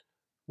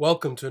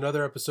Welcome to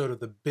another episode of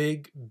the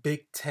Big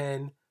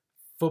Ten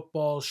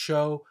Football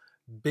Show,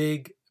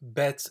 Big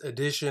Bets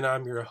Edition.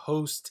 I'm your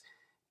host,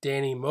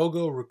 Danny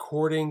Mogo,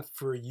 recording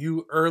for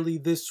you early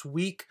this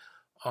week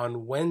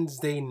on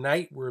Wednesday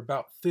night. We're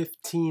about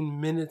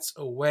 15 minutes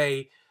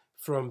away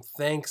from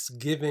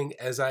Thanksgiving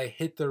as I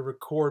hit the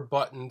record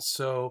button.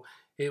 So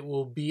I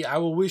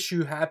will wish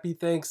you happy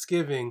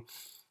Thanksgiving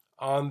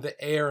on the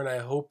air, and I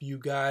hope you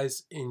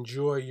guys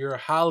enjoy your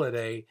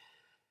holiday.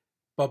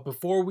 But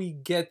before we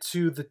get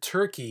to the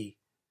turkey,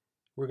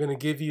 we're going to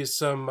give you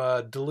some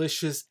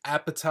delicious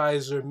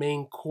appetizer,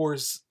 main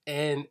course,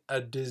 and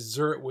a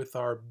dessert with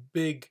our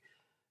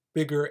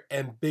bigger,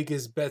 and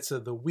biggest bets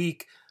of the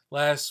week.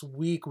 Last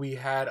week, we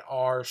had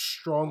our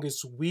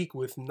strongest week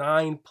with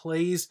 9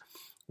 plays,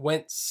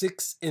 went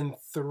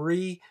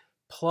 6-3,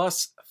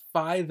 plus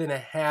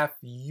 5.5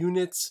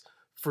 units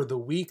for the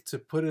week to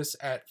put us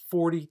at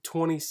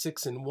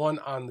 26-1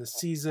 on the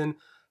season,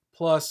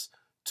 plus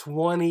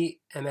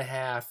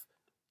 20.5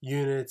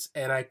 units,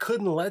 and I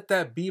couldn't let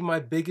that be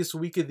my biggest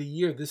week of the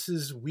year. This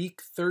is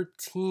week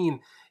 13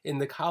 in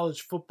the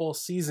college football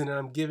season, and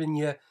I'm giving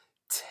you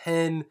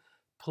 10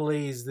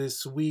 plays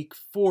this week,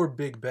 4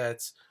 big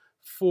bets,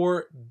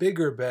 4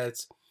 bigger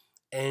bets,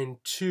 and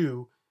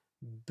 2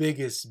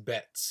 biggest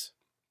bets.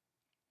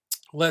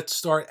 Let's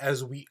start,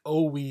 as we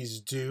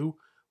always do,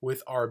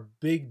 with our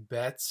big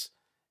bets,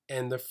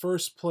 and the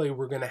first play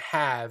we're going to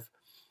have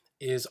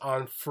is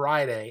on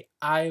Friday,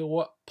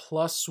 Iowa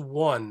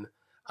 +1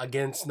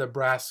 against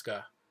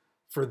Nebraska.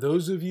 For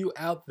those of you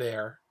out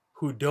there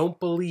who don't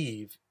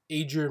believe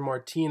Adrian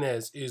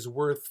Martinez is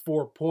worth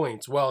 4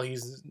 points, well,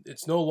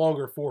 it's no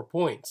longer 4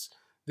 points.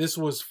 This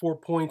was 4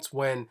 points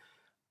when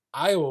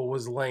Iowa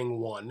was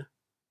laying 1,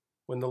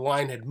 when the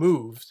line had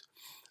moved.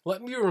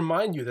 Let me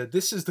remind you that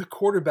this is the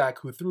quarterback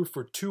who threw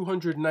for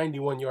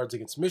 291 yards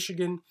against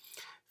Michigan,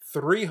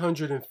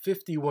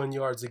 351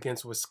 yards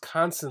against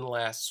Wisconsin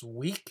last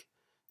week.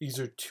 These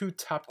are 2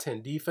 top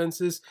 10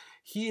 defenses.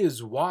 He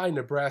is why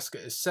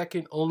Nebraska is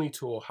second only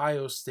to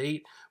Ohio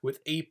State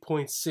with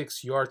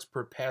 8.6 yards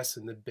per pass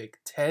in the Big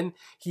Ten.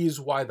 He is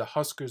why the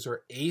Huskers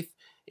are 8th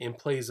in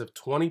plays of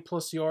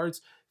 20-plus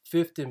yards,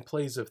 5th in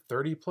plays of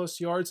 30-plus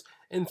yards,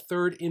 and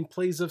 3rd in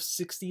plays of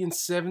 60 and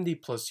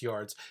 70-plus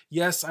yards.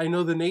 Yes, I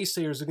know the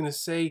naysayers are going to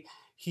say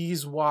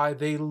he's why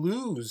they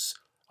lose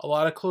a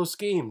lot of close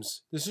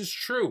games. This is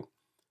true.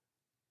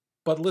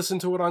 But listen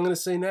to what I'm going to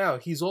say now.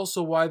 He's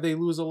also why they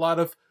lose a lot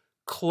of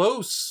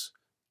close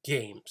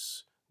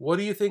games. What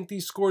do you think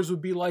these scores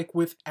would be like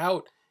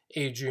without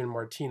Adrian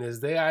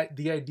Martinez? The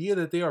idea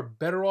that they are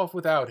better off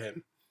without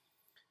him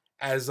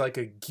as like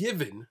a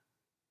given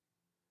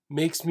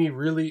makes me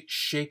really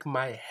shake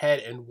my head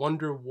and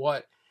wonder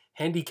what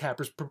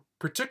handicappers,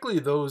 particularly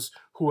those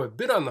who have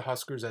been on the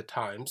Huskers at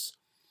times,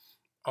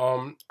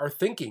 are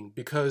thinking,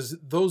 because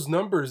those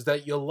numbers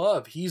that you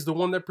love, he's the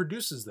one that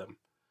produces them.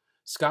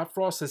 Scott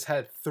Frost has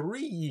had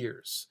 3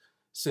 years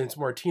since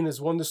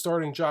Martinez won the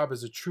starting job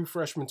as a true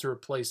freshman to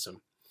replace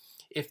him.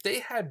 If they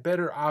had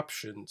better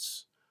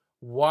options,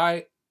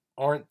 why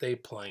aren't they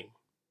playing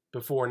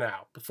before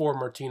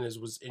Martinez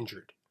was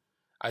injured?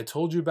 I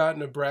told you about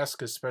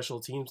Nebraska's special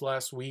teams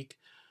last week,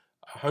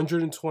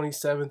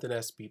 127th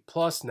in SP+.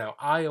 Now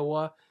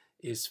Iowa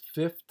is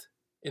 5th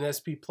in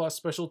SP+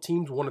 special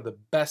teams, one of the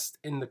best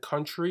in the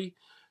country.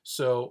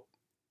 So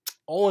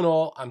all in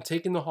all, I'm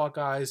taking the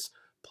Hawkeyes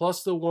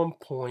plus the 1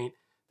 point.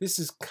 This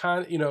is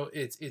kind of,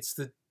 it's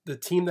the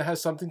team that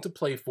has something to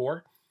play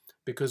for,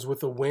 because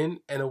with a win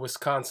and a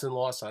Wisconsin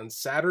loss on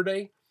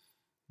Saturday,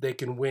 they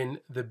can win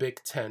the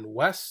Big Ten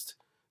West.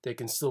 They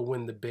can still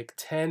win the Big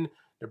Ten.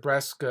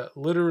 Nebraska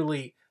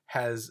literally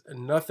has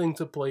nothing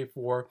to play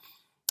for,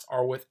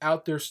 are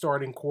without their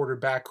starting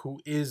quarterback,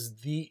 who is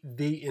the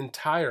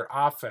entire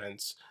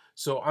offense.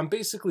 So I'm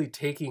basically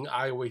taking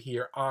Iowa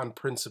here on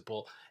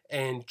principle.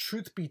 And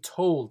truth be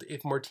told,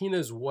 if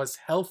Martinez was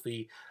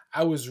healthy,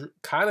 I was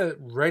kind of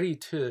ready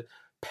to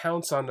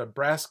pounce on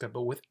Nebraska.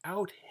 But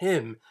without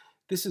him,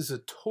 this is a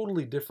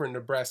totally different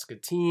Nebraska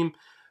team.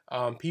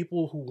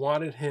 People who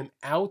wanted him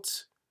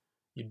out,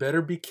 you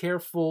better be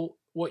careful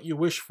what you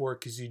wish for,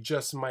 because you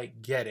just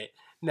might get it.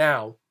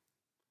 Now,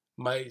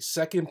 my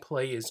second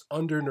play is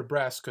under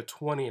Nebraska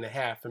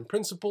 20.5. And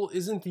principle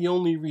isn't the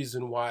only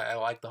reason why I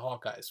like the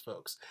Hawkeyes,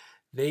 folks.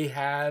 They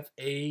have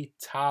a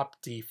top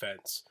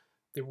defense.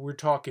 We're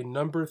talking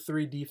number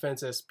 3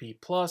 defense SP+,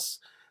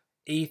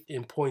 8th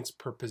in points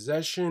per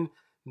possession,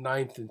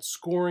 9th in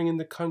scoring in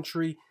the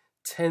country,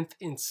 10th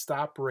in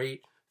stop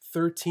rate,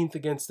 13th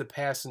against the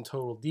pass in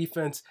total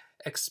defense.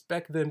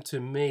 Expect them to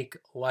make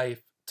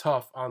life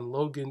tough on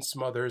Logan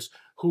Smothers,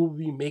 who will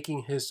be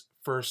making his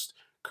first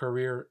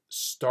career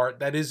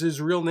start. That is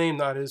his real name,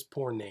 not his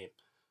porn name.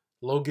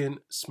 Logan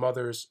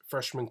Smothers,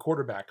 freshman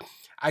quarterback.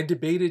 I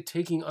debated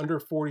taking under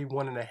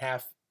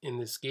 41.5 in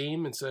this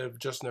game instead of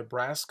just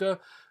Nebraska,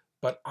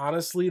 but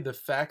honestly, the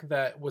fact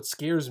that what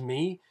scares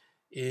me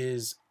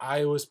is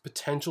Iowa's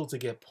potential to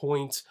get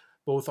points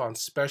both on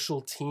special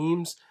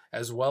teams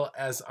as well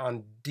as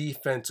on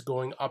defense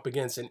going up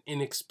against an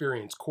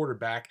inexperienced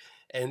quarterback.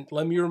 And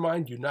let me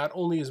remind you, not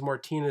only is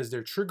Martinez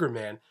their trigger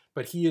man,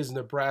 but he is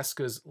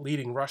Nebraska's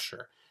leading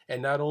rusher.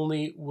 And not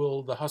only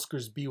will the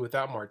Huskers be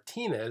without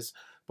Martinez,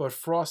 but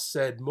Frost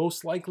said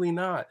most likely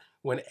not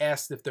when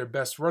asked if their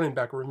best running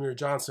back, Ramir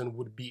Johnson,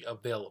 would be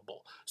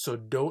available. So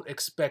don't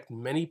expect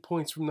many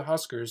points from the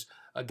Huskers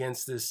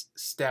against this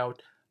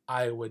stout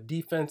Iowa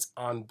defense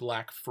on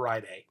Black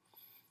Friday.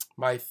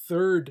 My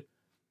third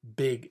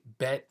big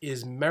bet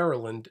is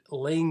Maryland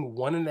laying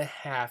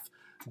 1.5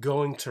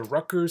 going to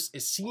Rutgers.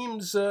 It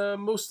seems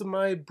most of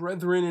my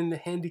brethren in the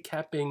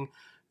handicapping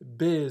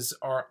biz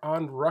are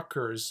on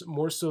Rutgers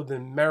more so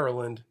than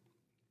Maryland.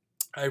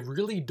 I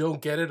really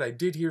don't get it. I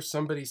did hear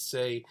somebody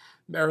say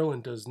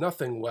Maryland does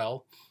nothing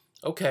well.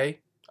 Okay,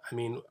 I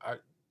mean,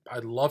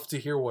 I'd love to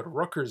hear what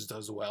Rutgers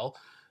does well.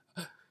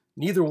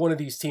 Neither one of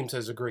these teams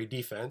has a great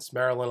defense.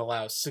 Maryland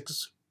allows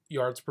 6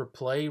 yards per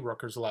play.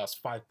 Rutgers allows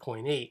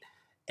 5.8.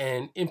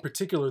 And in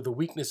particular, the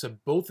weakness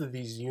of both of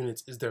these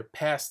units is their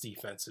pass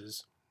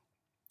defenses.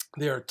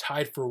 They are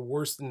tied for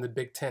worst in the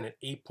Big Ten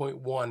at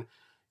 8.1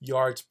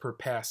 yards per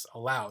pass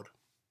allowed.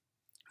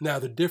 Now,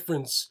 the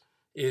difference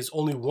is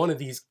only one of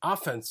these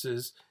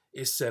offenses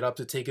is set up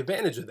to take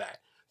advantage of that.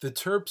 The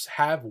Terps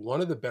have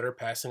one of the better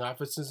passing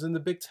offenses in the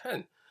Big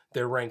Ten.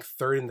 They're ranked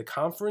 3rd in the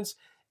conference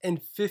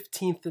and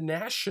 15th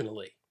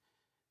nationally.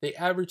 They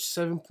average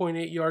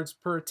 7.8 yards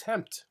per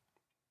attempt,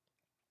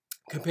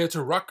 compared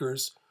to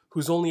Rutgers,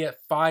 who's only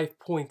at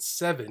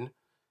 5.7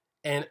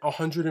 and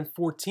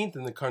 114th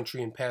in the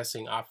country in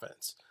passing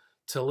offense.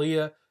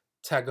 Talia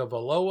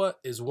Tagovailoa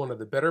is one of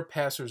the better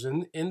passers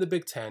in the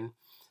Big Ten.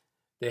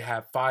 They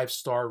have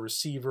 5-star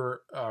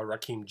receiver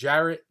Raheem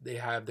Jarrett. They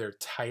have their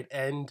tight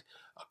end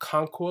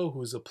Okonkwo,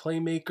 who's a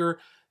playmaker,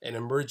 an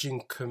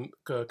emerging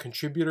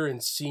contributor in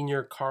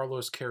senior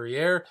Carlos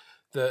Carriere,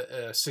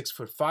 the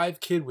 6'5"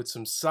 kid with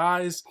some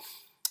size.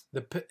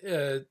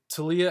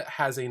 Talia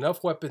has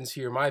enough weapons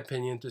here, in my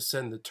opinion, to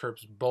send the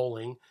Terps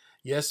bowling.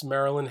 Yes,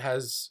 Maryland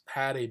has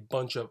had a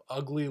bunch of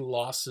ugly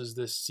losses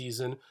this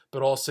season,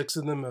 but all 6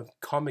 of them have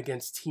come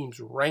against teams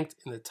ranked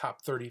in the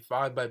top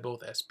 35 by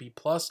both SP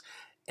Plus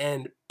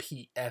and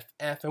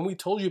PFF. And we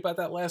told you about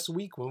that last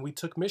week when we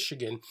took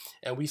Michigan,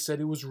 and we said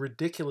it was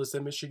ridiculous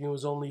that Michigan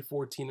was only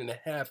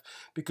 14.5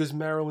 because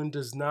Maryland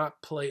does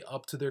not play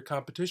up to their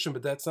competition,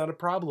 but that's not a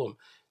problem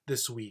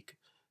this week.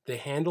 They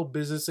handle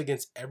business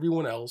against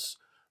everyone else.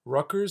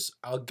 Rutgers,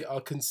 I'll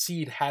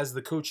concede, has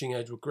the coaching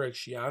edge with Greg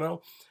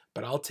Schiano,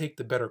 but I'll take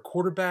the better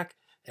quarterback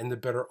and the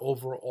better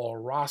overall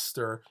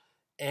roster.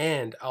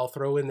 And I'll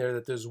throw in there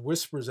that there's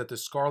whispers that the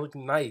Scarlet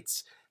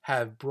Knights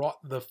have brought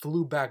the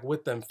flu back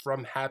with them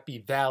from Happy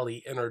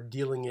Valley and are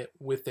dealing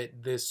with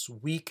it this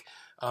week.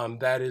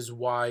 That is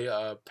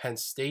why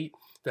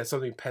that's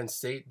something Penn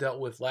State dealt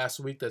with last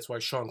week. That's why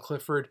Sean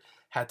Clifford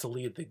had to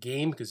lead the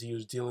game because he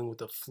was dealing with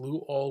the flu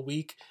all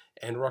week.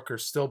 And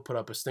Rutgers still put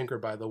up a stinker,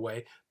 by the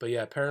way. But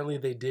yeah, apparently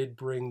they did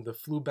bring the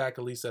flu back.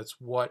 At least that's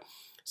what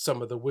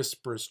some of the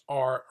whispers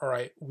are. All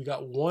right, we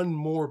got one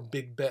more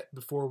big bet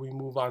before we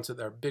move on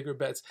to our bigger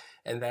bets,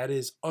 and that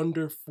is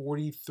under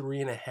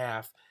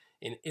 43.5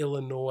 in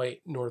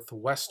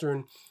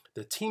Illinois-Northwestern.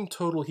 The team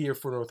total here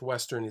for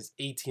Northwestern is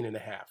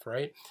 18.5,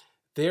 right?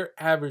 They're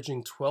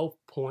averaging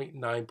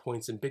 12.9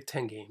 points in Big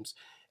Ten games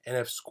and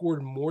have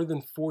scored more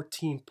than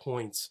 14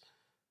 points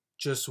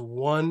just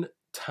one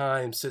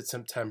time since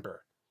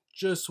September.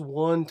 Just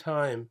one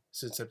time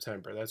since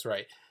September. That's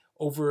right.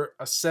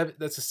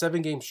 That's a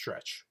 7-game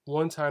stretch.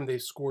 One time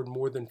they've scored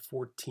more than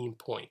 14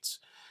 points.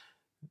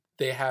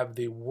 They have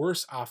the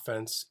worst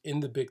offense in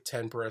the Big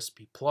Ten per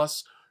SP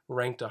Plus,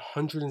 ranked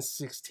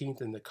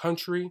 116th in the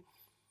country.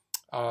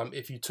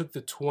 If you took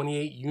the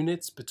 28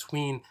 units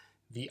between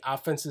the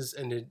offenses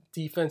and the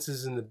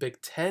defenses in the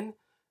Big Ten,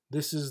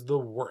 this is the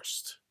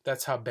worst.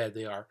 That's how bad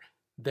they are.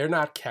 They're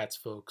not cats,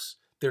 folks.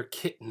 They're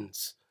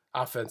kittens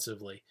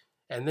offensively.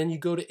 And then you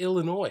go to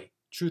Illinois.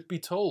 Truth be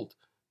told,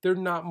 they're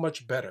not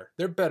much better.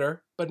 They're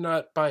better, but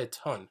not by a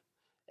ton.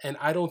 And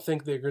I don't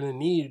think they're going to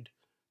need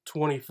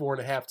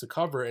 24.5 to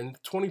cover. And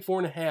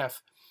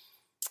 24.5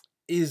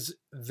 is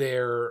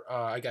their,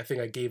 I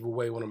think I gave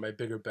away one of my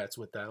bigger bets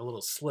with that, a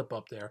little slip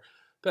up there.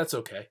 That's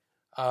okay.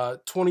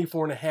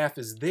 24.5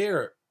 is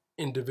their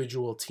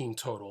individual team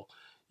total.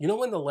 You know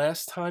when the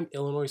last time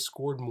Illinois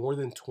scored more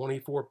than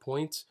 24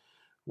 points?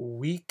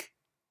 Week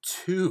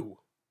 2.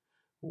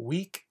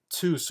 Week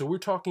 2. So we're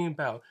talking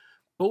about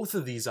both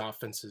of these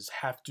offenses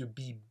have to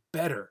be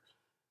better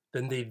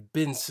than they've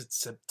been since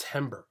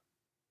September.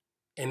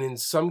 And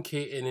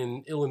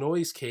in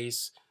Illinois'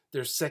 case,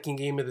 their second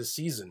game of the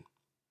season.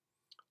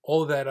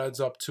 All of that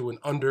adds up to an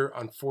under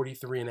on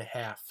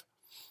 43.5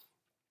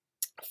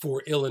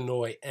 for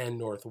Illinois and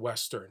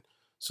Northwestern.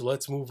 So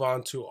let's move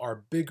on to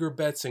our bigger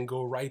bets and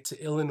go right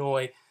to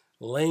Illinois,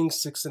 laying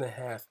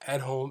 6.5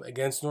 at home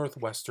against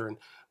Northwestern.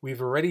 We've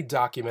already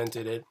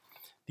documented it.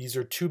 These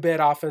are 2 bad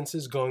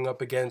offenses going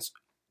up against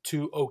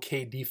 2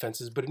 okay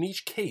defenses, but in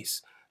each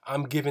case,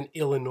 I'm giving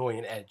Illinois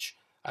an edge.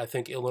 I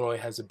think Illinois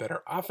has a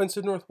better offense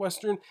than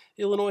Northwestern.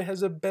 Illinois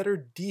has a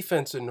better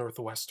defense than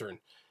Northwestern.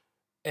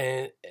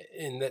 And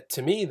that,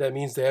 to me, that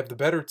means they have the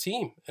better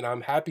team, and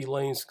I'm happy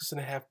laying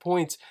 6.5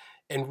 points.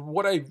 And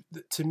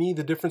to me,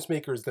 the difference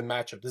maker is the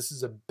matchup. This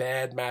is a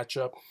bad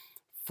matchup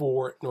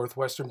for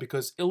Northwestern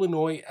because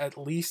Illinois at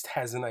least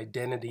has an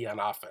identity on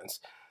offense.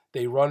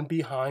 They run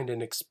behind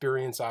an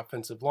experienced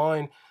offensive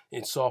line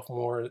in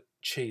sophomore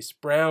Chase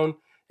Brown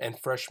and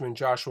freshman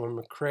Joshua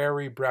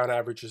McCrary. Brown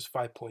averages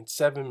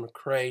 5.7.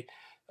 McCray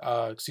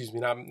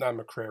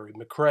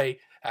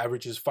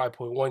averages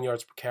 5.1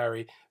 yards per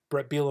carry.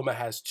 Brett Bielema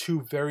has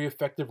two very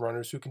effective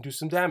runners who can do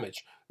some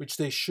damage, which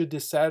they should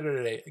this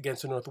Saturday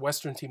against a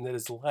Northwestern team that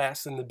is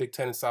last in the Big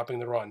Ten in stopping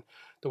the run.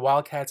 The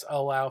Wildcats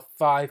allow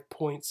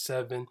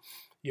 5.7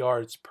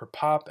 yards per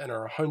pop and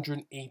are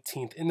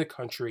 118th in the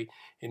country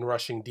in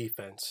rushing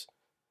defense.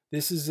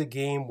 This is a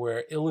game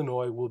where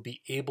Illinois will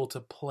be able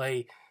to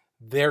play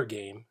their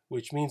game,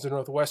 which means the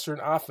Northwestern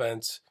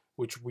offense,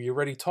 which we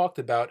already talked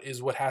about,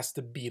 is what has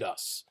to beat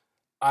us.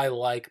 I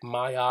like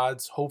my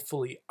odds,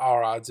 hopefully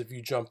our odds, if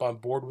you jump on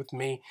board with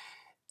me.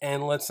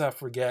 And let's not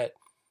forget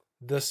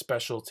the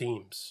special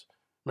teams.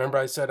 Remember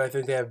I said I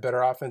think they have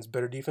better offense,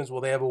 better defense?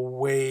 Well, they have a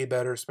way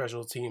better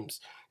special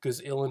teams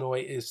because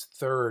Illinois is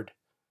third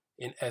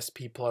in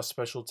SP plus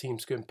special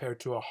teams compared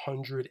to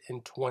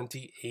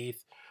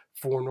 128th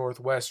for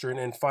Northwestern.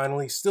 And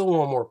finally, still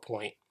one more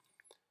point.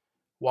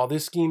 While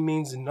this game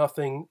means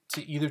nothing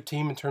to either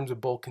team in terms of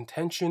bowl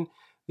contention,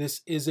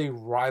 this is a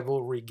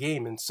rivalry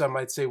game, and some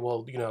might say,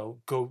 well,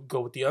 go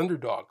with the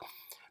underdog.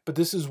 But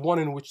this is one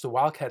in which the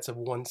Wildcats have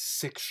won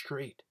 6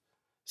 straight.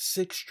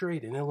 6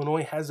 straight, and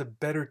Illinois has a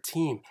better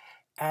team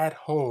at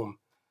home.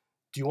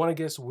 Do you want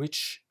to guess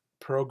which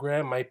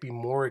program might be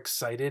more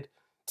excited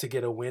to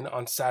get a win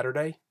on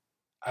Saturday?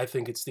 I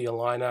think it's the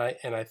Illini,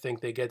 and I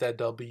think they get that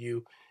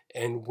W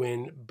and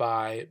win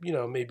by,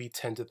 maybe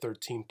 10 to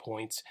 13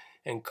 points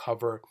and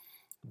cover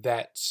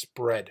that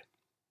spread.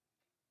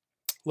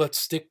 Let's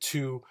stick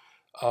to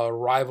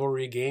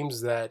rivalry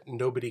games that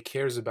nobody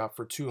cares about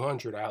for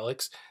 200,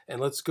 Alex. And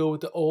let's go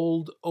with the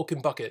old Oaken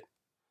Bucket.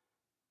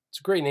 It's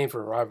a great name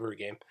for a rivalry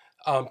game.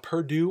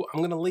 Purdue, I'm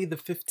going to lay the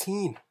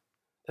 15.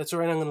 That's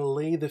right, I'm going to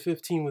lay the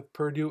 15 with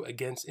Purdue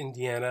against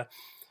Indiana.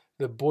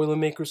 The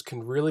Boilermakers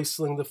can really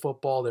sling the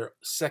football. They're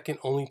second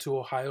only to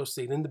Ohio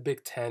State in the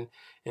Big Ten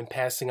in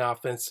passing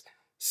offense,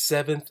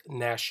 7th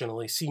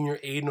nationally. Senior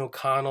Aiden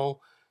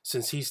O'Connell,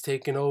 since he's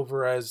taken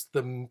over as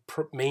the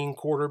main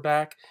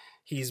quarterback,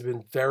 he's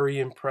been very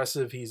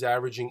impressive. He's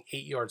averaging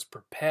 8 yards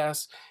per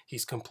pass.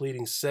 He's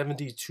completing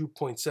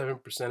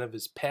 72.7% of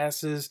his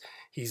passes.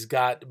 He's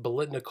got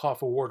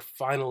Biletnikoff Award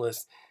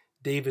finalist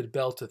David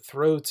Bell to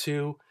throw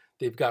to.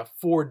 They've got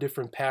 4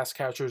 different pass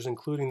catchers,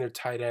 including their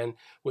tight end,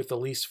 with at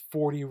least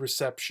 40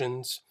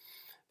 receptions.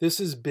 This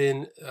has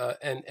been,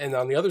 and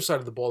on the other side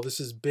of the ball, this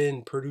has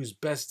been Purdue's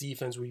best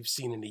defense we've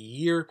seen in a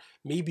year,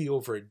 maybe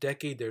over a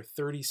decade. They're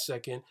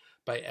 32nd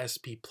by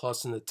SP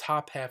Plus in the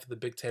top half of the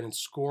Big Ten in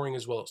scoring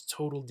as well as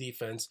total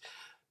defense.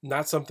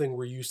 Not something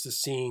we're used to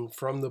seeing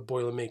from the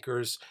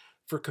Boilermakers.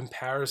 For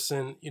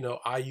comparison,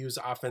 IU's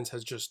offense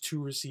has just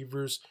 2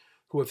 receivers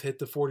who have hit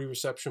the 40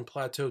 reception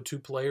plateau, 2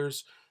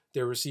 players.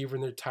 Their receiver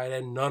and their tight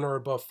end, none are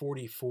above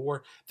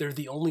 44. They're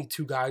the only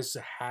 2 guys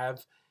to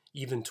have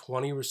even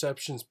 20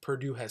 receptions.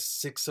 Purdue has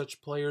 6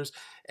 such players,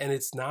 and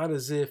it's not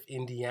as if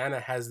Indiana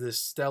has this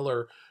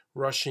stellar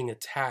rushing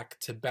attack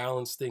to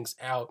balance things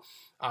out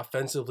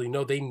offensively.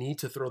 No, they need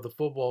to throw the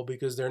football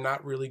because they're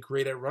not really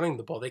great at running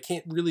the ball. They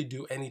can't really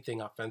do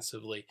anything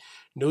offensively.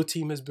 No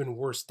team has been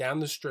worse down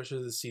the stretch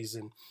of the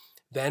season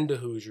than the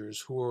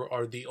Hoosiers, who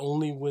are the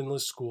only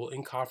winless school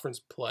in conference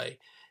play.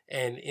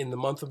 And in the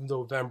month of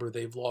November,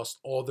 they've lost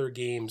all their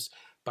games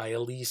by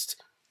at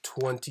least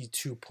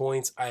 22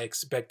 points. I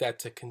expect that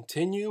to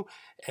continue,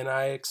 and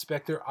I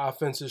expect their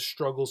offense's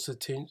struggles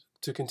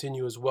to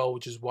continue as well,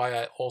 which is why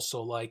I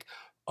also like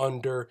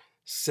under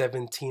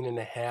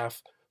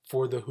 17.5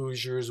 for the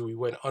Hoosiers. We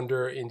went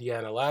under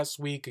Indiana last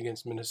week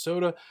against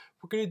Minnesota.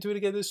 We're going to do it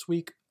again this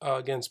week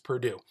against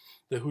Purdue.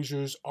 The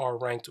Hoosiers are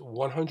ranked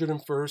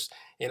 101st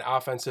in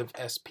offensive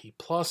SP+.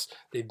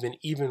 They've been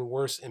even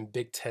worse in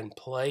Big Ten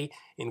play.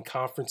 In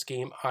conference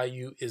game,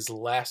 IU is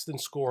last in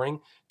scoring,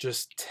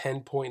 just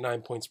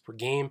 10.9 points per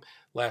game.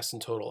 Last in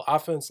total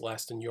offense,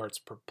 last in yards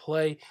per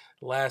play,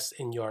 last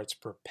in yards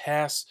per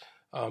pass.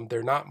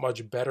 They're not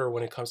much better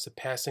when it comes to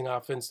passing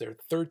offense. They're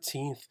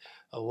 13th,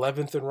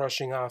 11th in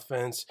rushing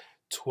offense,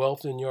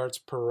 12th in yards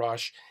per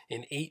rush.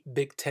 In 8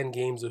 Big Ten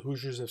games, the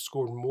Hoosiers have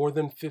scored more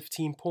than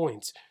 15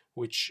 points,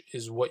 which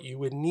is what you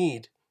would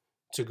need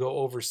to go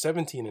over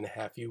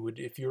 17.5.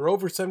 If you're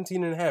over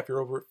 17.5, you're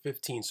over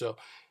 15. So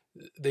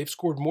they've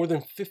scored more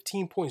than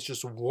 15 points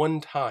just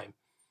one time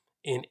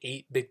in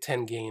 8 Big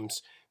Ten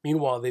games.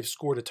 Meanwhile, they've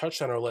scored a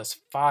touchdown or less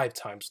 5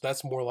 times. So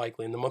that's more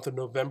likely. In the month of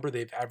November,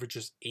 they've averaged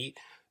just 8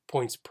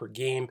 points per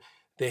game.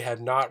 They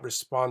have not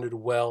responded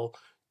well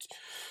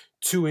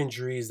to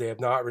injuries. They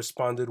have not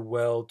responded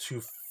well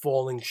to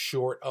falling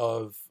short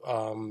of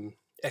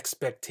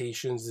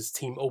expectations. This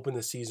team opened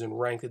the season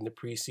ranked in the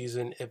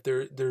preseason. If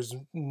there's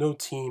no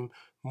team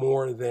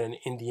more than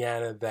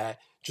Indiana that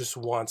just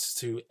wants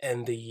to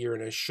end the year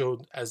and has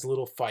showed as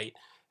little fight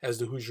as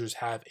the Hoosiers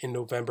have in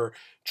November.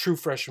 True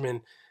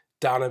freshman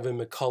Donovan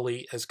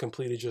McCulley has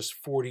completed just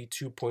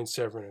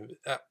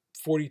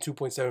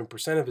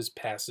 42.7% of his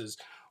passes,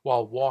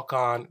 while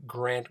walk-on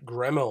Grant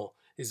Gremmel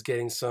is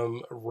getting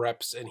some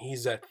reps, and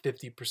he's at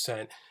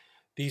 50%.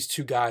 These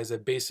two guys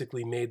have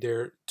basically made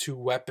their two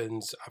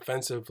weapons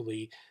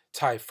offensively,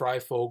 Ty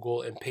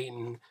Freifogel and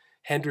Peyton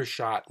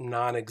Hendershot,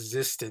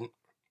 non-existent.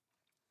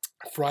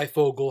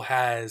 Freifogel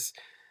has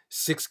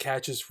 6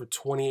 catches for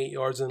 28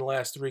 yards in the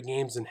last 3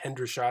 games, and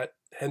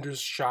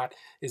Hendershot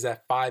is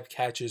at 5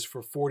 catches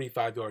for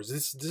 45 yards.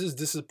 This is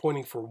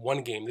disappointing for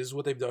one game. This is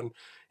what they've done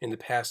in the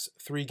past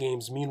 3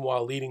 games.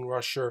 Meanwhile, leading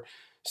rusher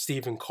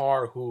Stephen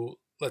Carr, who,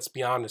 let's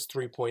be honest,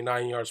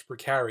 3.9 yards per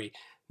carry,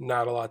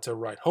 not a lot to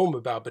write home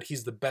about, but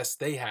he's the best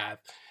they have.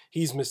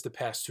 He's missed the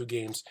past 2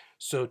 games.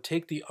 So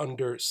take the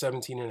under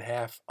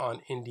 17.5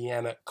 on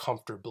Indiana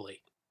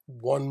comfortably.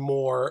 One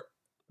more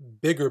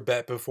bigger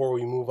bet before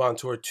we move on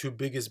to our 2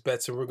 biggest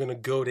bets, and we're going to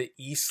go to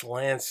East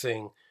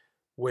Lansing,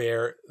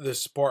 where the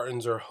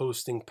Spartans are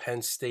hosting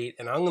Penn State,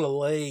 and I'm going to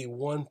lay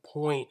 1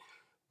 point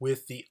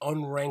with the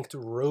unranked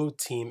road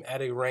team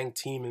at a ranked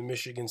team in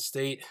Michigan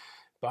State.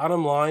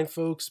 Bottom line,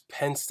 folks,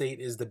 Penn State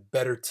is the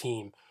better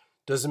team.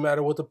 Doesn't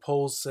matter what the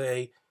polls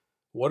say.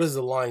 What does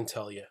the line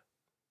tell you?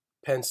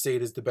 Penn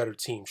State is the better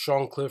team.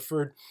 Sean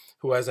Clifford,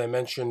 who, as I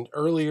mentioned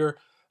earlier,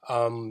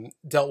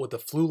 dealt with the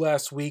flu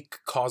last week,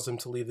 caused him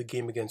to leave the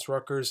game against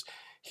Rutgers.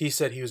 He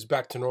said he was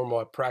back to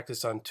normal at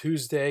practice on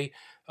Tuesday.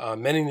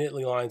 Many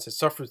Nittany Lions had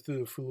suffered through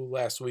the flu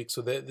last week,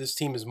 so this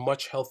team is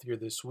much healthier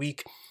this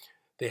week.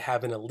 They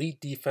have an elite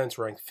defense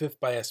ranked 5th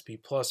by SP+,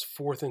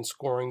 4th in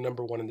scoring,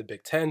 number 1 in the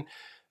Big Ten,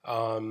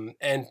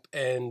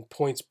 and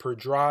points per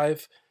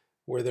drive,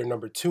 where they're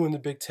number 2 in the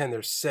Big Ten.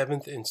 They're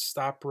 7th in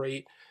stop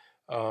rate,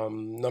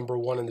 number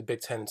 1 in the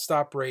Big Ten in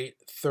stop rate,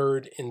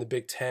 3rd in the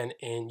Big Ten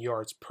in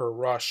yards per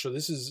rush. So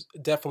this is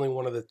definitely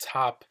one of the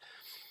top,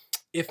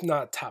 if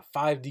not top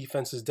 5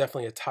 defenses,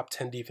 definitely a top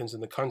 10 defense in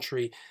the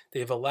country.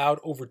 They've allowed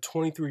over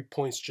 23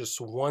 points just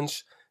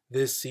once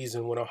this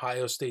season when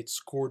Ohio State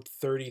scored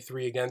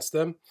 33 against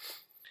them.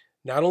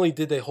 Not only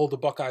did they hold the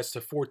Buckeyes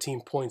to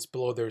 14 points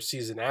below their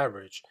season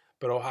average,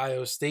 but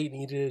Ohio State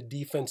needed a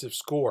defensive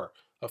score,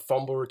 a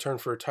fumble return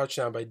for a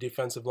touchdown by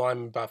defensive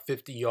lineman about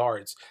 50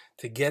 yards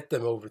to get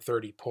them over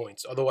 30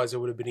 points. Otherwise, it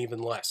would have been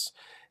even less.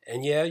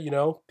 And yeah,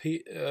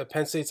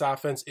 Penn State's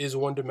offense is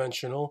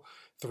one-dimensional,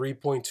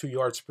 3.2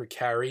 yards per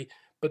carry,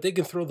 but they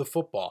can throw the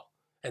football,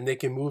 and they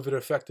can move it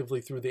effectively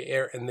through the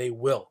air, and they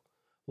will,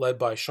 led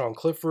by Sean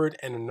Clifford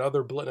and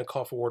another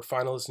Blitnikoff Award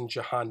finalist in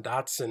Jahan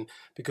Dotson,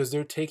 because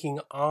they're taking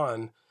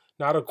on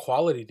not a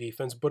quality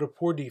defense, but a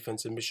poor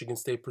defense in Michigan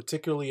State,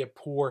 particularly a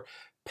poor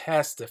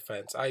pass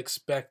defense. I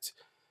expect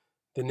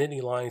the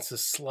Nittany Lions to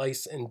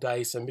slice and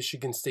dice a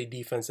Michigan State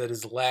defense that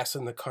is last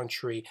in the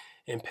country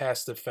in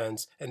pass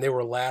defense, and they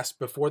were last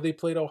before they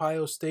played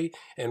Ohio State,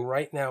 and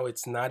right now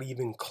it's not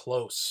even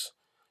close.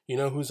 You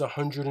know who's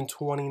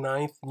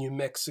 129th? New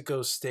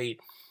Mexico State.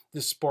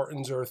 The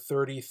Spartans are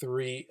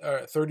 33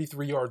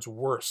 yards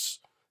worse,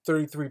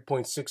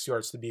 33.6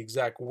 yards to be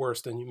exact,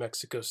 worse than New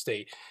Mexico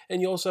State.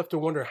 And you also have to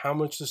wonder how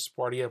much does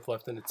Sparty have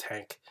left in the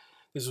tank.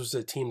 This was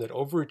a team that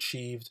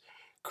overachieved,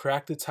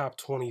 cracked the top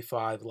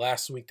 25.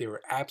 Last week they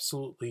were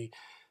absolutely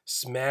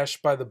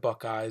smashed by the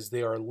Buckeyes.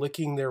 They are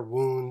licking their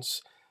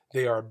wounds.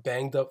 They are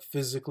banged up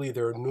physically.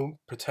 There are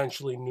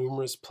potentially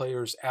numerous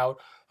players out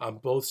on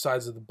both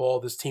sides of the ball.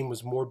 This team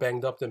was more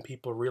banged up than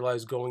people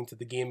realized going to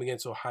the game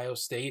against Ohio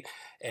State.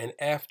 And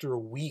after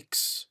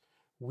weeks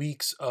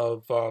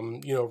of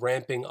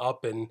ramping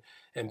up and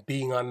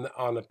being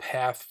on a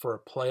path for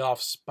a playoff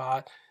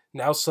spot,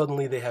 now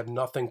suddenly they have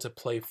nothing to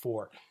play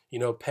for.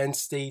 Penn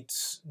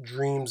State's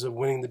dreams of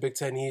winning the Big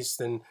Ten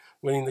East and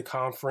winning the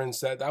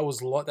conference,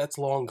 that's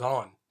long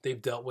gone.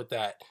 They've dealt with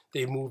that.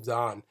 They've moved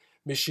on.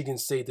 Michigan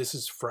State, this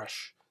is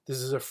fresh. This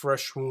is a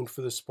fresh wound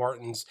for the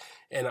Spartans,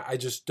 and I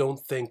just don't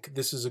think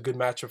this is a good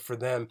matchup for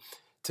them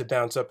to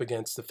bounce up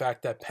against. The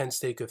fact that Penn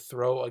State could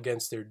throw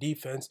against their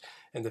defense,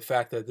 and the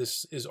fact that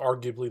this is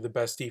arguably the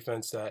best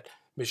defense that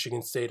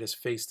Michigan State has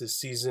faced this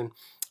season,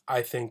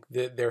 I think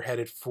that they're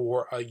headed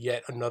for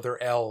yet another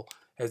L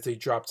as they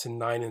drop to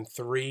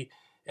 9-3,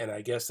 and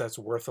I guess that's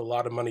worth a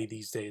lot of money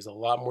these days, a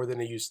lot more than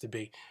it used to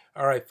be.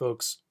 All right,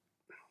 folks,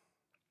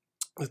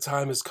 the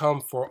time has come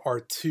for our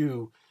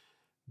 2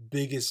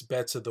 biggest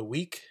bets of the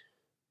week,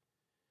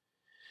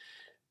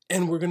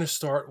 and we're going to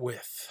start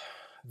with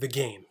the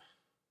game.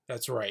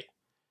 That's right.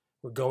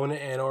 We're going to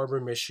Ann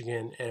Arbor,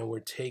 Michigan, and we're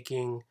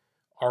taking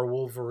our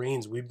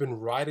Wolverines. We've been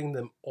riding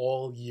them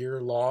all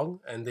year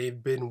long, and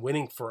they've been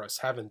winning for us,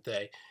 haven't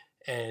they?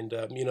 And,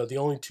 the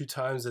only 2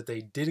 times that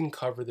they didn't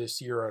cover this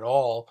year at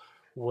all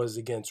was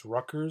against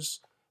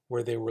Rutgers,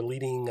 where they were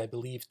leading, I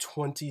believe,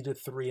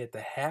 20-3 at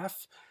the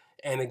half,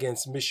 and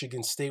against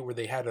Michigan State, where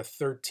they had a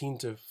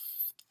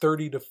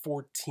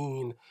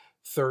 30-14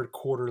 third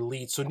quarter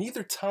lead. So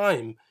neither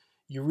time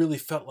you really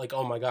felt like,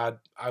 oh my God,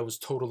 I was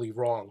totally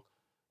wrong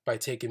by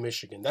taking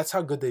Michigan. That's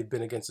how good they've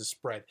been against the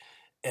spread.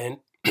 And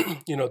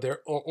there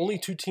are only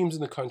two teams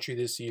in the country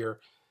this year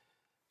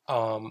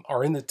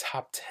are in the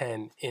top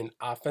 10 in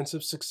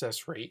offensive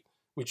success rate,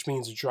 which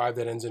means a drive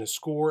that ends in a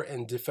score,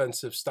 and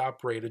defensive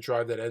stop rate, a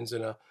drive that ends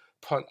in a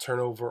punt,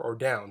 turnover, or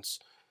downs.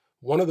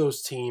 One of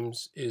those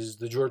teams is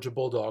the Georgia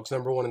Bulldogs,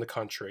 number one in the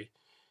country.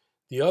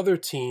 The other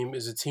team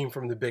is a team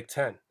from the Big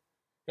Ten.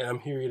 And I'm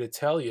here to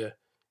tell you,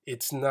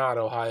 it's not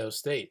Ohio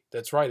State.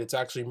 That's right, it's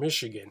actually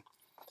Michigan.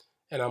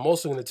 And I'm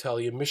also going to tell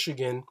you,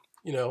 Michigan,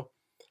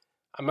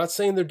 I'm not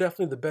saying they're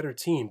definitely the better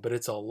team, but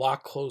it's a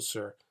lot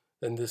closer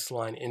than this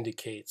line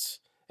indicates,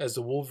 as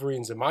the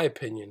Wolverines, in my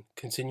opinion,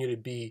 continue to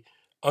be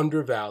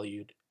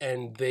undervalued,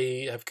 and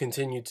they have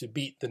continued to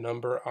beat the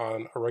number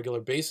on a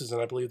regular basis,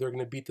 and I believe they're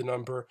going to beat the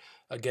number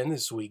again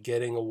this week,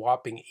 getting a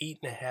whopping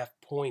 8.5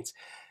 points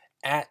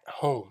at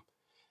home.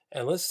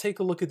 And let's take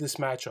a look at this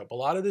matchup. A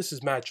lot of this is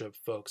matchup,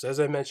 folks. As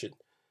I mentioned,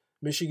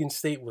 Michigan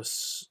State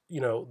was,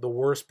 the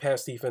worst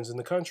pass defense in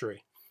the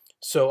country.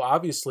 So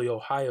obviously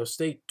Ohio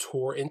State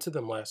tore into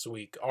them last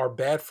week. Our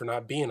bad for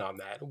not being on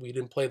that. We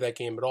didn't play that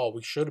game at all.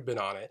 We should have been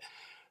on it.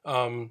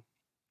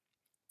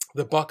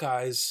 The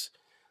Buckeyes'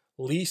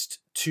 least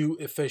two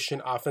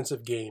efficient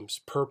offensive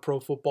games per Pro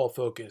Football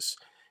Focus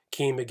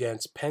came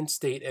against Penn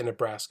State and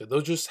Nebraska.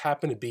 Those just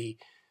happen to be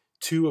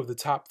two of the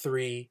top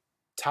 20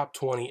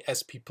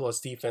 SP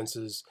plus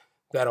defenses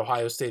that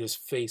Ohio State has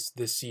faced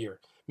this year.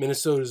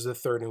 Minnesota is the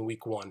third in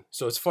week one.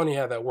 So it's funny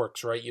how that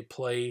works, right? You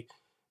play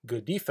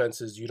good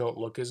defenses, you don't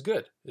look as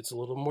good. It's a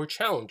little more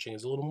challenging.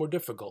 It's a little more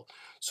difficult.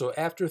 So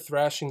after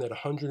thrashing that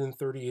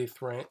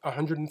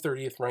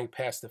 130th ranked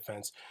pass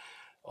defense,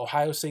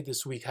 Ohio State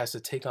this week has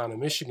to take on a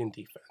Michigan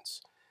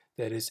defense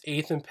that is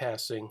 8th in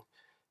passing,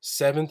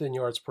 7th in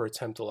yards per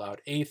attempt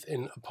allowed, 8th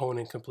in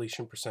opponent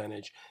completion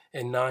percentage,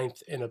 and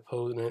 9th in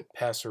opponent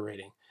passer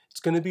rating.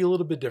 It's going to be a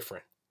little bit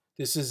different.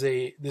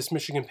 This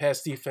Michigan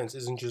pass defense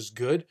isn't just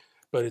good,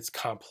 but it's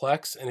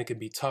complex, and it can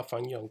be tough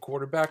on young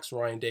quarterbacks.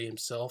 Ryan Day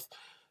himself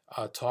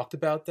talked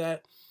about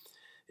that.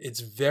 It's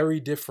very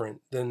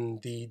different than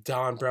the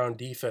Don Brown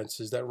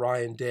defenses that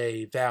Ryan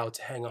Day vowed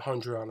to hang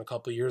 100 on a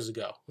couple of years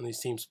ago when these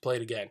teams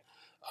played again.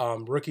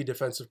 Rookie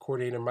defensive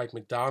coordinator Mike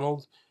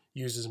Macdonald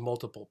uses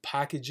multiple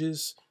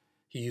packages.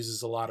 He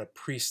uses a lot of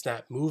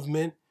pre-snap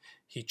movement.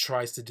 He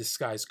tries to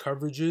disguise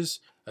coverages.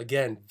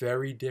 Again,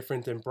 very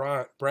different than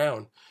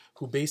Brown,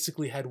 who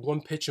basically had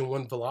one pitch and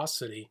one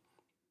velocity.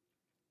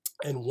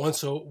 And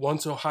once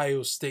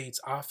Ohio State's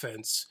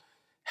offense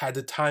had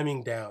the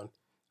timing down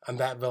on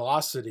that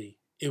velocity,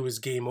 it was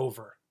game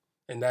over.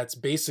 And that's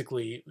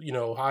basically,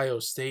 Ohio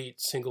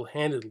State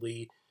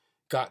single-handedly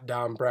got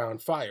Don Brown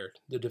fired,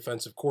 the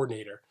defensive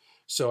coordinator.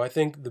 So I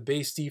think the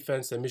base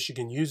defense that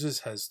Michigan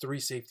uses has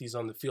 3 safeties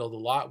on the field a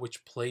lot,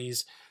 which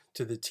plays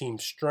to the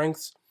team's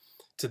strengths,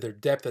 to their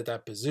depth at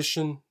that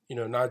position.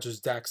 Not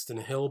just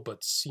Daxton Hill,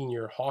 but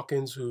senior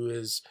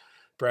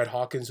Brad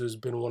Hawkins, who's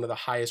been one of the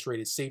highest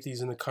rated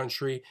safeties in the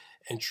country,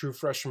 and true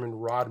freshman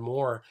Rod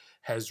Moore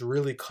has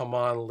really come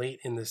on late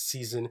in the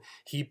season.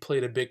 He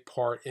played a big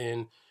part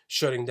in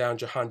shutting down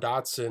Jahan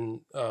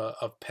Dotson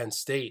of Penn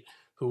State,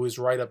 who is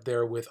right up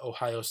there with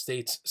Ohio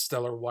State's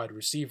stellar wide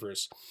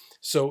receivers.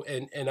 So,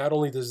 and not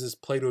only does this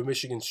play to a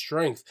Michigan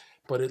strength,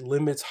 but it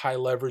limits high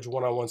leverage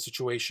one-on-one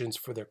situations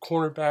for their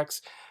cornerbacks,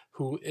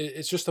 who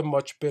it's just a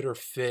much better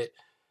fit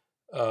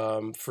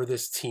for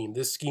this team.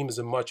 This scheme is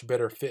a much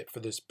better fit for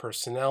this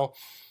personnel.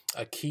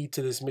 A key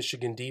to this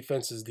Michigan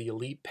defense is the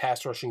elite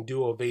pass rushing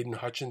duo of Aiden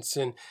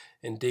Hutchinson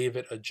and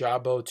David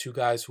Ajabo, 2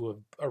 guys who have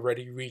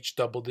already reached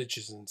double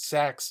digits in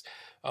sacks.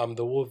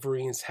 The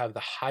Wolverines have the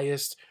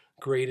highest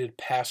graded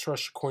pass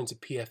rush according to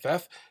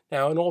PFF.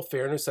 Now, in all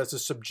fairness, that's a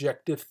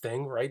subjective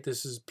thing, right?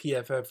 This is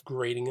PFF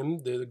grading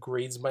them. The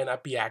grades might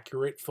not be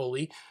accurate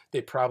fully.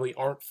 They probably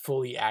aren't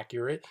fully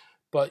accurate.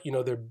 But,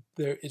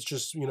 it's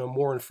just,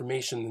 more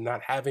information than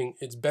not having,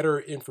 it's better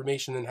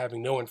information than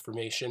having no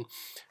information.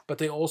 But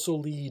they also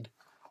lead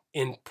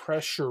in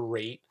pressure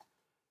rate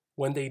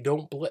when they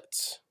don't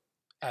blitz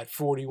at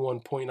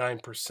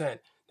 41.9%.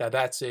 Now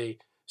that's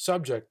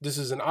this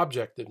is an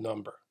objective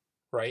number,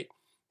 right?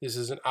 This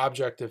is an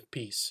objective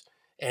piece.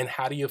 And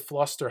how do you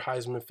fluster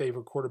Heisman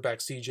favorite quarterback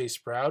CJ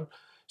Stroud?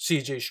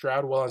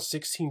 Well, on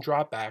 16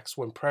 dropbacks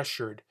when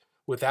pressured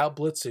without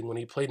blitzing when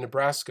he played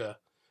Nebraska,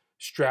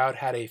 Stroud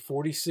had a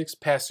 46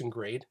 passing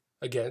grade,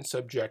 again,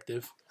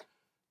 subjective,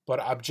 but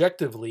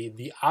objectively,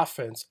 the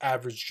offense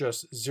averaged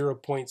just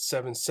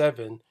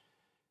 0.77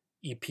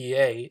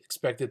 EPA,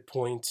 expected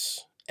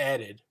points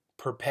added,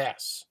 per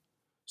pass.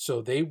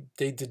 So they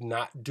did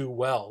not do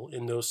well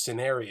in those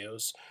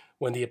scenarios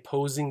when the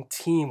opposing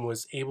team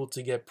was able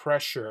to get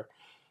pressure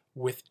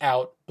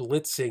without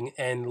blitzing,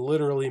 and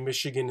literally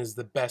Michigan is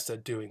the best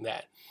at doing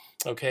that.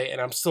 Okay,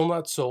 and I'm still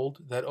not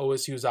sold that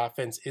OSU's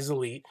offense is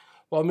elite,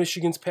 while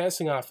Michigan's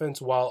passing offense,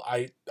 while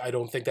I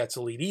don't think that's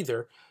elite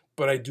either,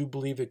 but I do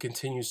believe it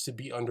continues to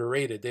be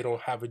underrated. They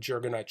don't have a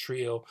juggernaut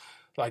trio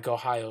like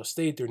Ohio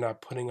State. They're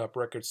not putting up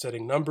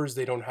record-setting numbers.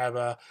 They don't have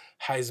a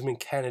Heisman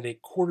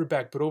candidate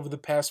quarterback. But over the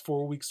past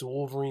 4 weeks, the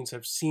Wolverines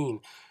have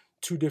seen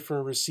 2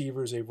 different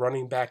receivers, a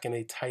running back and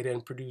a tight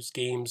end, produce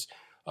games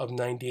of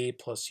 98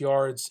 plus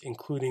yards,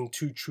 including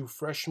 2 true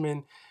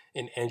freshmen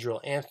in Andrew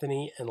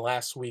Anthony and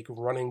last week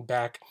running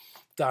back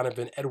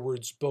Donovan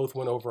Edwards. Both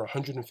went over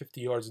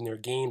 150 yards in their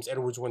games.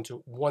 Edwards went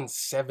to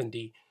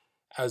 170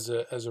 as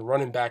a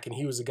running back, and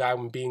he was a guy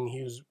when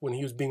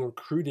he was being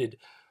recruited.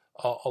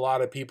 A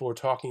lot of people were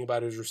talking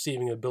about his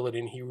receiving ability,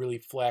 and he really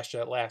flashed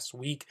that last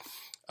week.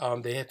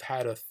 They have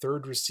had a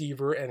third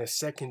receiver and a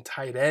second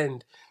tight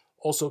end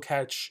also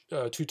catch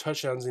 2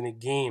 touchdowns in a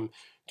game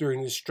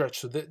during this stretch.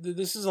 So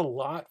this is a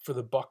lot for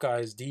the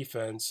Buckeyes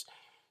defense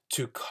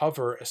to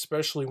cover,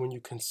 especially when you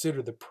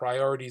consider the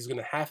priority is going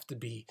to have to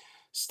be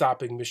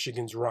stopping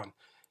Michigan's run.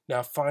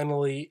 Now,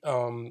 finally,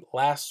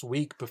 last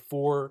week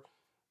before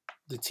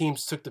the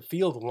teams took the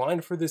field, the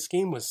line for this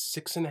game was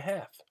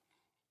 6.5.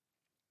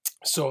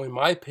 So in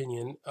my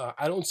opinion,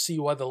 I don't see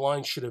why the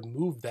line should have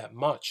moved that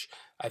much.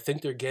 I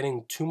think they're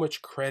getting too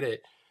much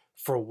credit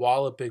for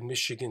walloping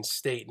Michigan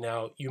State.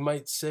 Now, you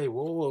might say,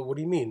 whoa, what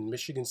do you mean?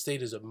 Michigan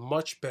State is a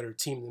much better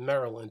team than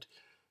Maryland.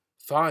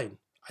 Fine,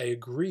 I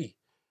agree.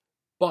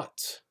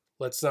 But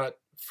let's not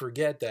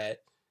forget that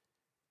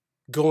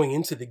going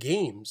into the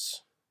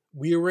games,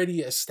 we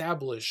already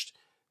established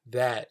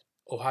that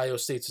Ohio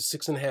State's a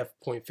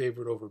 6.5-point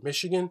favorite over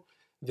Michigan.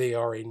 They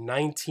are a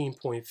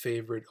 19-point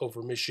favorite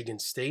over Michigan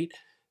State.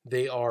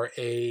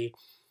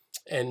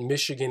 And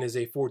Michigan is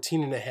a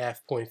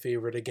 14.5-point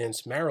favorite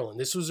against Maryland.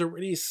 This was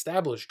already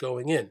established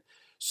going in.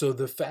 So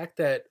the fact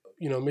that,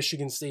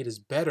 Michigan State is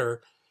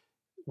better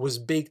was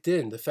baked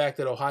in. The fact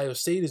that Ohio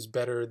State is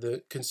better,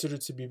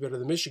 considered to be better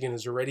than Michigan,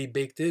 is already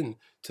baked in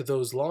to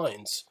those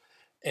lines.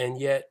 And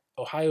yet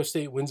Ohio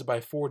State wins by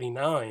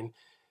 49,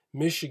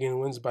 Michigan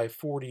wins by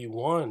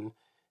 41,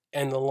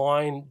 and the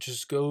line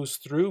just goes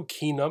through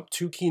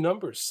two key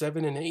numbers,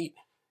 7 and 8,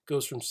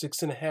 goes from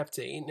 6.5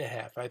 to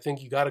 8.5. I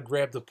think you got to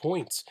grab the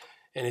points.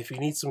 And if you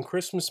need some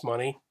Christmas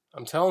money,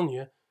 I'm telling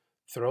you,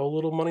 throw a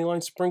little money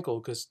line sprinkle,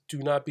 because do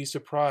not be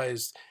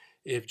surprised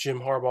if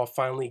Jim Harbaugh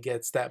finally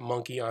gets that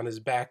monkey on his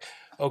back.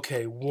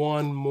 Okay,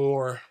 one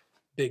more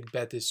big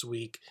bet this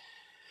week.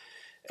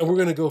 And we're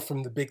going to go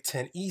from the Big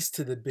Ten East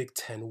to the Big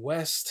Ten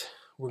West.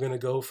 We're going to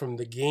go from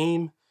the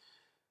game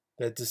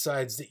that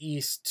decides the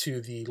East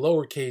to the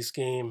lowercase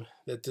game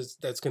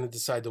that's going to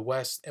decide the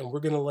West. And we're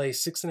going to lay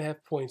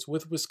 6.5 points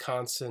with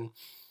Wisconsin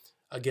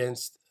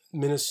against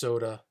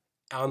Minnesota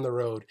on the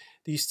road.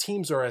 These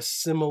teams are as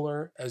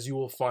similar as you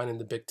will find in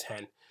the Big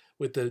Ten,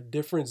 with the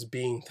difference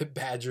being the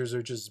Badgers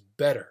are just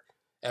better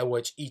at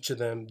what each of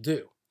them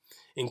do.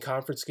 In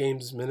conference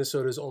games,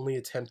 Minnesota's only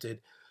attempted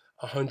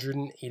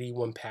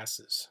 181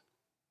 passes.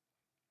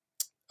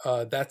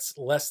 That's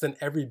less than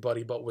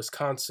everybody but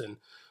Wisconsin,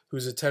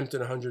 who's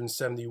attempted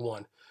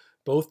 171.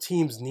 Both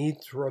teams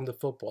need to run the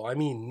football. I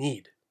mean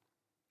need.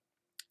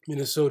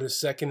 Minnesota's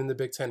second in the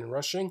Big Ten in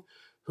rushing.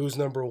 Who's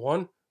number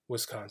 1?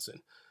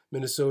 Wisconsin.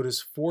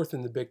 Minnesota's fourth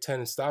in the Big Ten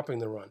in stopping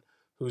the run.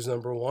 Who's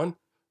number 1?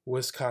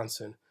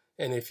 Wisconsin.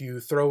 And if you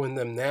throw in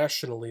them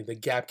nationally, the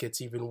gap gets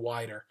even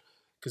wider,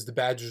 because the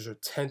Badgers are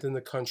 10th in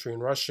the country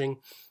in rushing,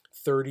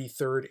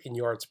 33rd in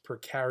yards per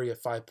carry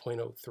at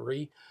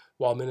 5.03,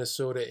 while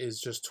Minnesota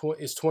is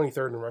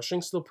 23rd in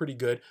rushing, still pretty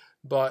good,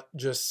 but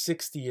just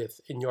 60th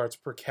in yards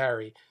per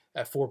carry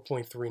at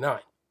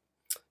 4.39.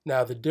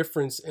 Now, the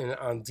difference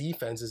on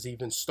defense is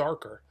even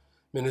starker.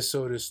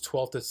 Minnesota's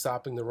 12th at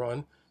stopping the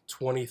run,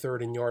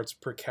 23rd in yards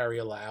per carry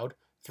allowed,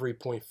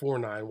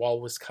 3.49,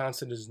 while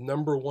Wisconsin is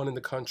number 1 in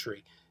the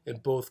country in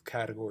both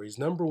categories.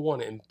 Number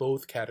 1 in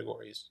both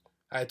categories.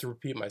 I had to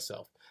repeat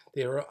myself.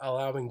 They are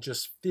allowing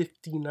just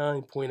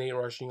 59.8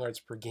 rushing yards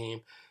per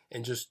game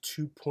and just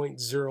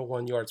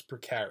 2.01 yards per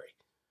carry.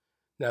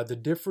 Now, the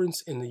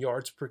difference in the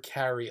yards per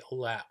carry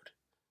allowed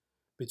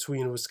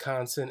between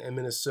Wisconsin and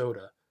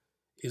Minnesota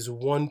is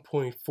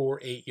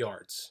 1.48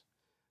 yards.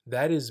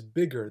 That is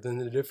bigger than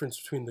the difference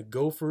between the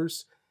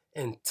Gophers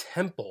and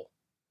Temple,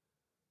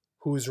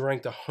 who is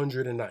ranked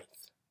 109th.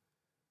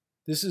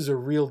 This is a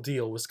real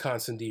deal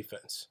Wisconsin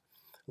defense.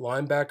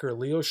 Linebacker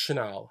Leo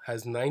Chenal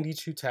has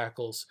 92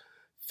 tackles,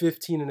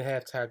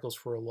 15.5 tackles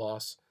for a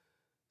loss,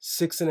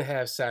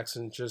 6.5 sacks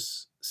in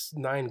just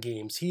 9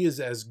 games. He is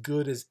as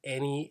good as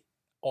any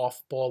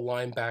off-ball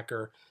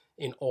linebacker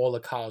in all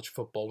of college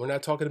football. We're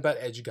not talking about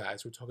edge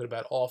guys. We're talking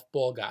about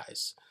off-ball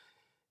guys.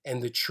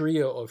 And the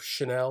trio of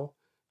Chenal,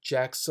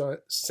 Jack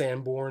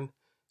Sanborn,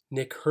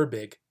 Nick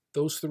Herbig,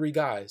 those 3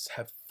 guys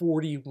have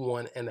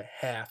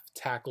 41.5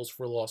 tackles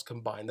for loss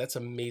combined. That's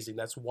amazing.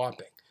 That's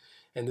whopping.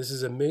 And this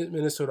is a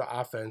Minnesota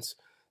offense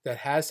that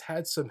has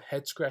had some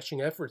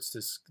head-scratching efforts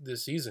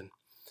this season.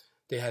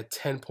 They had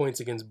 10 points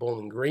against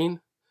Bowling Green.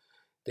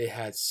 They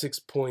had 6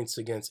 points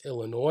against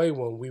Illinois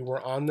when we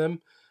were on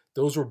them.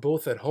 Those were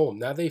both at home.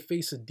 Now they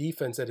face a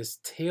defense that is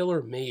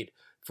tailor-made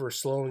for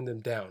slowing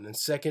them down, and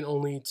second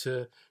only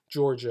to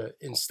Georgia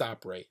in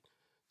stop rate.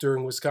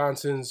 During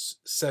Wisconsin's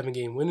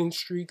 7-game winning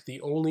streak,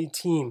 the only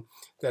team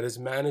that has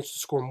managed to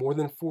score more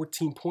than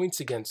 14 points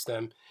against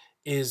them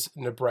is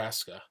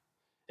Nebraska.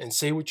 And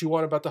say what you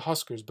want about the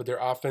Huskers, but their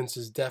offense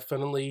is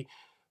definitely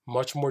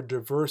much more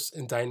diverse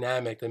and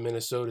dynamic than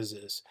Minnesota's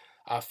is.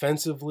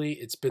 Offensively,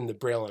 it's been the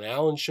Braylon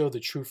Allen show. The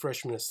true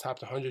freshman has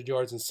topped 100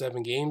 yards in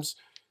 7 games.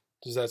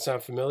 Does that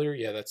sound familiar?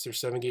 Yeah, that's their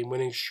 7-game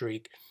winning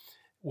streak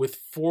with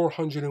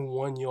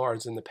 401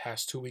 yards in the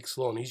past 2 weeks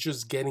alone. He's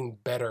just getting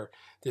better.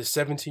 This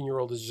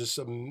 17-year-old is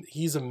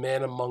he's a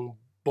man among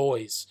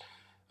boys.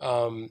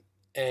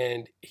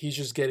 And he's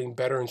just getting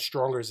better and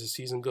stronger as the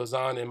season goes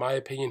on. In my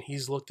opinion,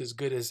 he's looked as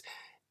good as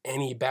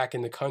any back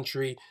in the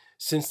country.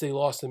 Since they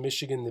lost to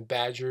Michigan, the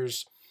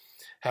Badgers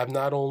have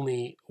not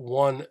only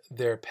won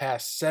their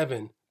past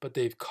 7, but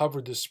they've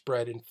covered the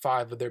spread in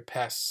 5 of their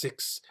past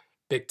 6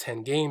 Big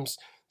Ten games.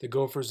 The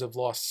Gophers have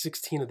lost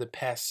 16 of the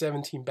past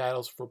 17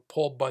 battles for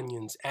Paul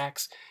Bunyan's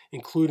axe,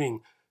 including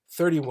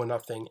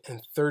 31-0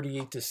 and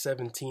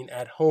 38-17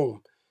 at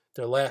home.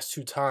 Their last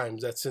 2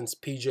 times, that's since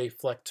P.J.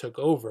 Fleck took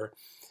over.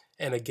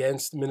 And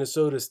against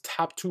Minnesota's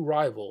top 2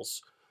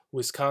 rivals,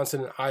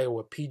 Wisconsin and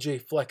Iowa, P.J.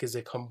 Fleck is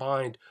a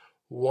combined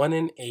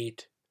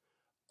 1-8,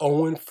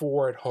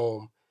 0-4 at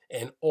home,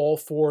 and all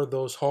 4 of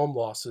those home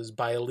losses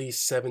by at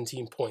least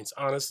 17 points.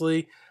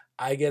 Honestly,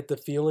 I get the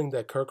feeling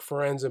that Kirk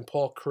Ferentz and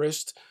Paul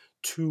Chryst,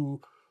 2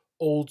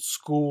 old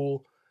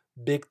school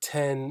Big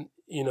Ten,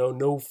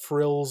 no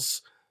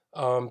frills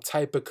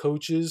type of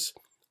coaches,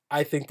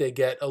 I think they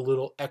get a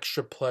little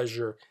extra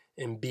pleasure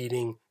in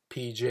beating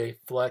PJ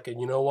Fleck.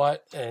 And you know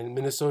what? And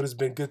Minnesota's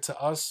been good to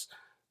us.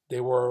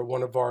 They were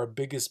one of our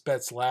biggest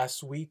bets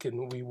last week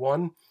and we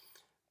won.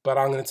 But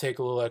I'm going to take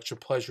a little extra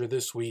pleasure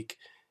this week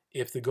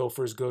if the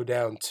Gophers go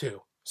down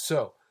too.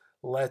 So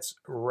let's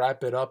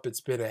wrap it up.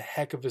 It's been a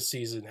heck of a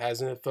season,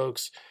 hasn't it,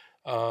 folks?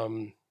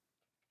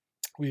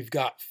 We've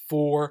got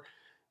 4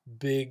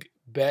 big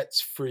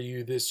bets for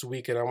you this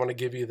week, and I want to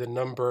give you the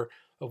number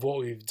of what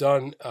we've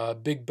done.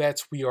 Big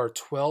bets, we are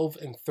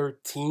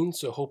 12-13,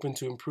 so hoping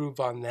to improve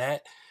on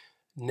that.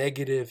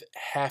 Negative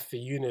half a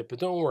unit, but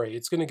don't worry,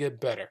 it's going to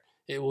get better.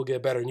 It will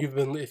get better, and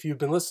if you've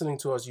been listening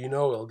to us, you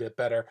know it'll get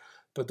better.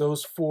 But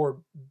those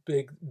 4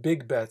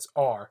 big bets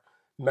are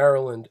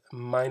Maryland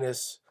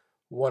minus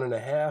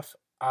 1.5,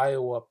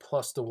 Iowa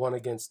plus the 1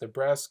 against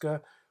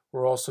Nebraska.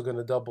 We're also going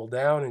to double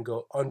down and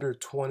go under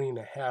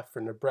 20.5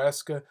 for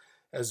Nebraska,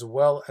 as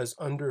well as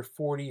under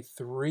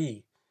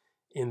 43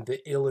 in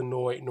the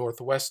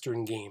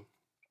Illinois-Northwestern game.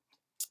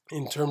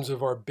 In terms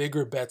of our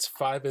bigger bets,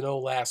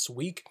 5-0 last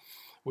week,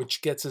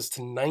 which gets us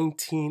to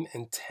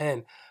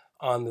 19-10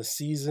 on the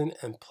season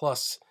and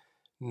plus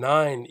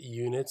 9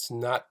 units,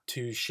 not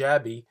too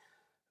shabby.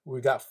 We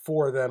got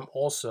 4 of them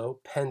also.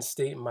 Penn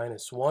State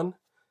minus 1,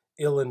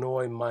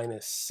 Illinois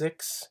minus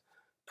 6,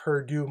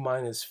 Purdue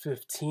minus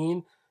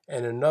 15,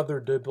 and another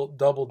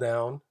double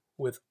down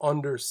with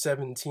under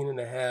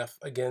 17.5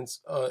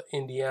 against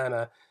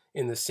Indiana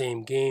in the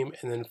same game.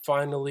 And then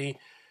finally,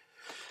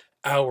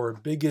 our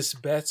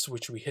biggest bets,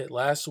 which we hit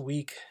last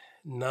week,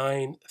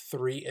 9,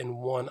 3, and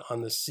 1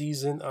 on the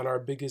season on our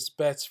biggest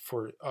bets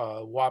for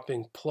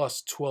whopping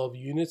plus 12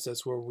 units.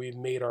 That's where we've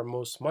made our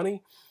most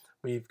money.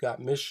 We've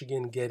got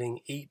Michigan getting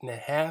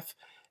 8.5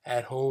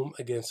 at home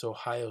against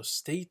Ohio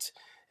State,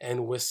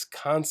 and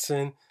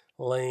Wisconsin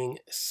laying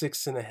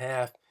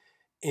 6.5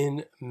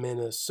 in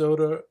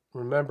Minnesota.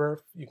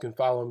 Remember, you can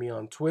follow me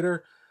on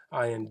Twitter.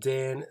 I am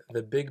Dan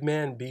the Big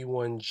Man,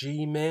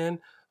 B1G Man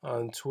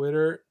on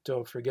Twitter.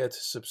 Don't forget to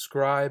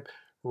subscribe,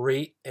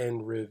 rate,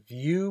 and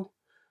review.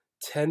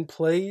 10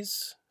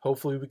 plays.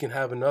 Hopefully we can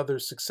have another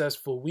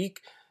successful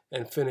week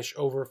and finish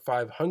over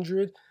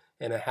 500.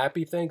 And a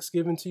happy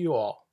Thanksgiving to you all.